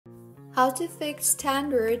How to fix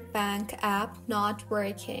standard bank app not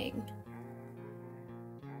working.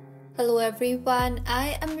 Hello everyone,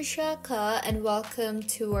 I am Shaka and welcome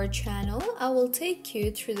to our channel. I will take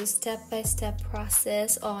you through the step-by-step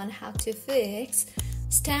process on how to fix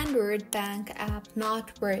standard bank app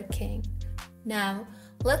not working. Now,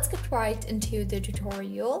 let's get right into the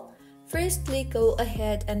tutorial. Firstly, go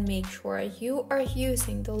ahead and make sure you are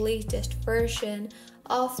using the latest version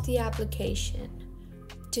of the application.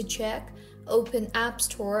 To check, open App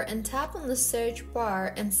Store and tap on the search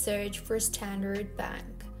bar and search for Standard Bank.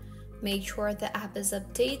 Make sure the app is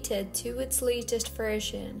updated to its latest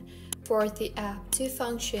version for the app to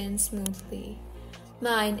function smoothly.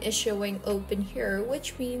 Mine is showing open here,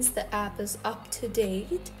 which means the app is up to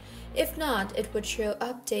date. If not, it would show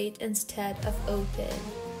update instead of open.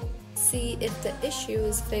 See if the issue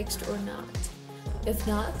is fixed or not. If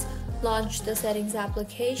not, launch the settings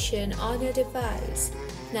application on your device.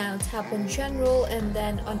 Now tap on General and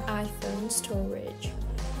then on iPhone Storage.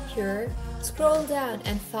 Here, scroll down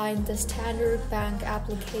and find the Standard Bank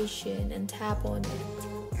application and tap on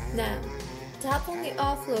it. Now, tap on the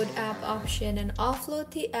Offload App option and offload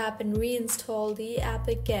the app and reinstall the app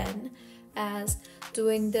again, as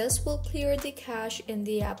doing this will clear the cache in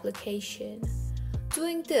the application.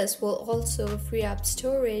 Doing this will also free up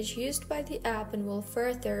storage used by the app and will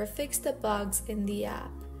further fix the bugs in the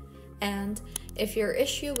app. And if your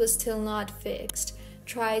issue was still not fixed,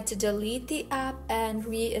 try to delete the app and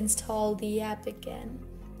reinstall the app again.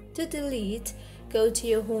 To delete, go to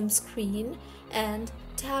your home screen and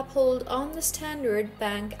hold on the Standard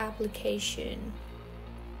Bank application.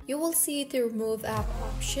 You will see the Remove App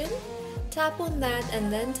option. Tap on that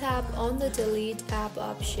and then tap on the Delete App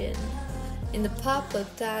option. In the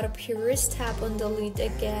pop-up that appears, tap on Delete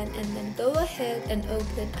again and then go ahead and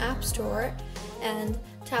open App Store and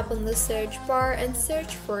tap on the search bar and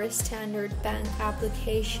search for a Standard Bank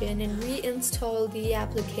application and reinstall the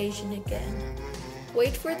application again.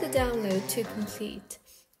 Wait for the download to complete.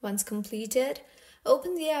 Once completed,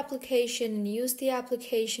 open the application and use the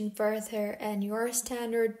application further and your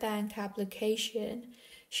Standard Bank application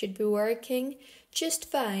should be working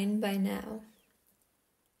just fine by now.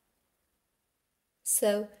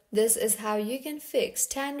 So, this is how you can fix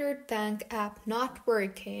Standard Bank app not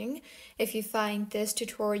working. If you find this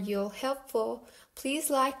tutorial helpful, please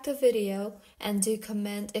like the video and do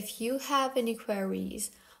comment if you have any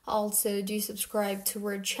queries. Also, do subscribe to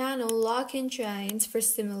our channel Login Giants for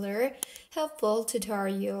similar helpful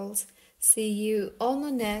tutorials. See you on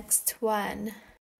the next one.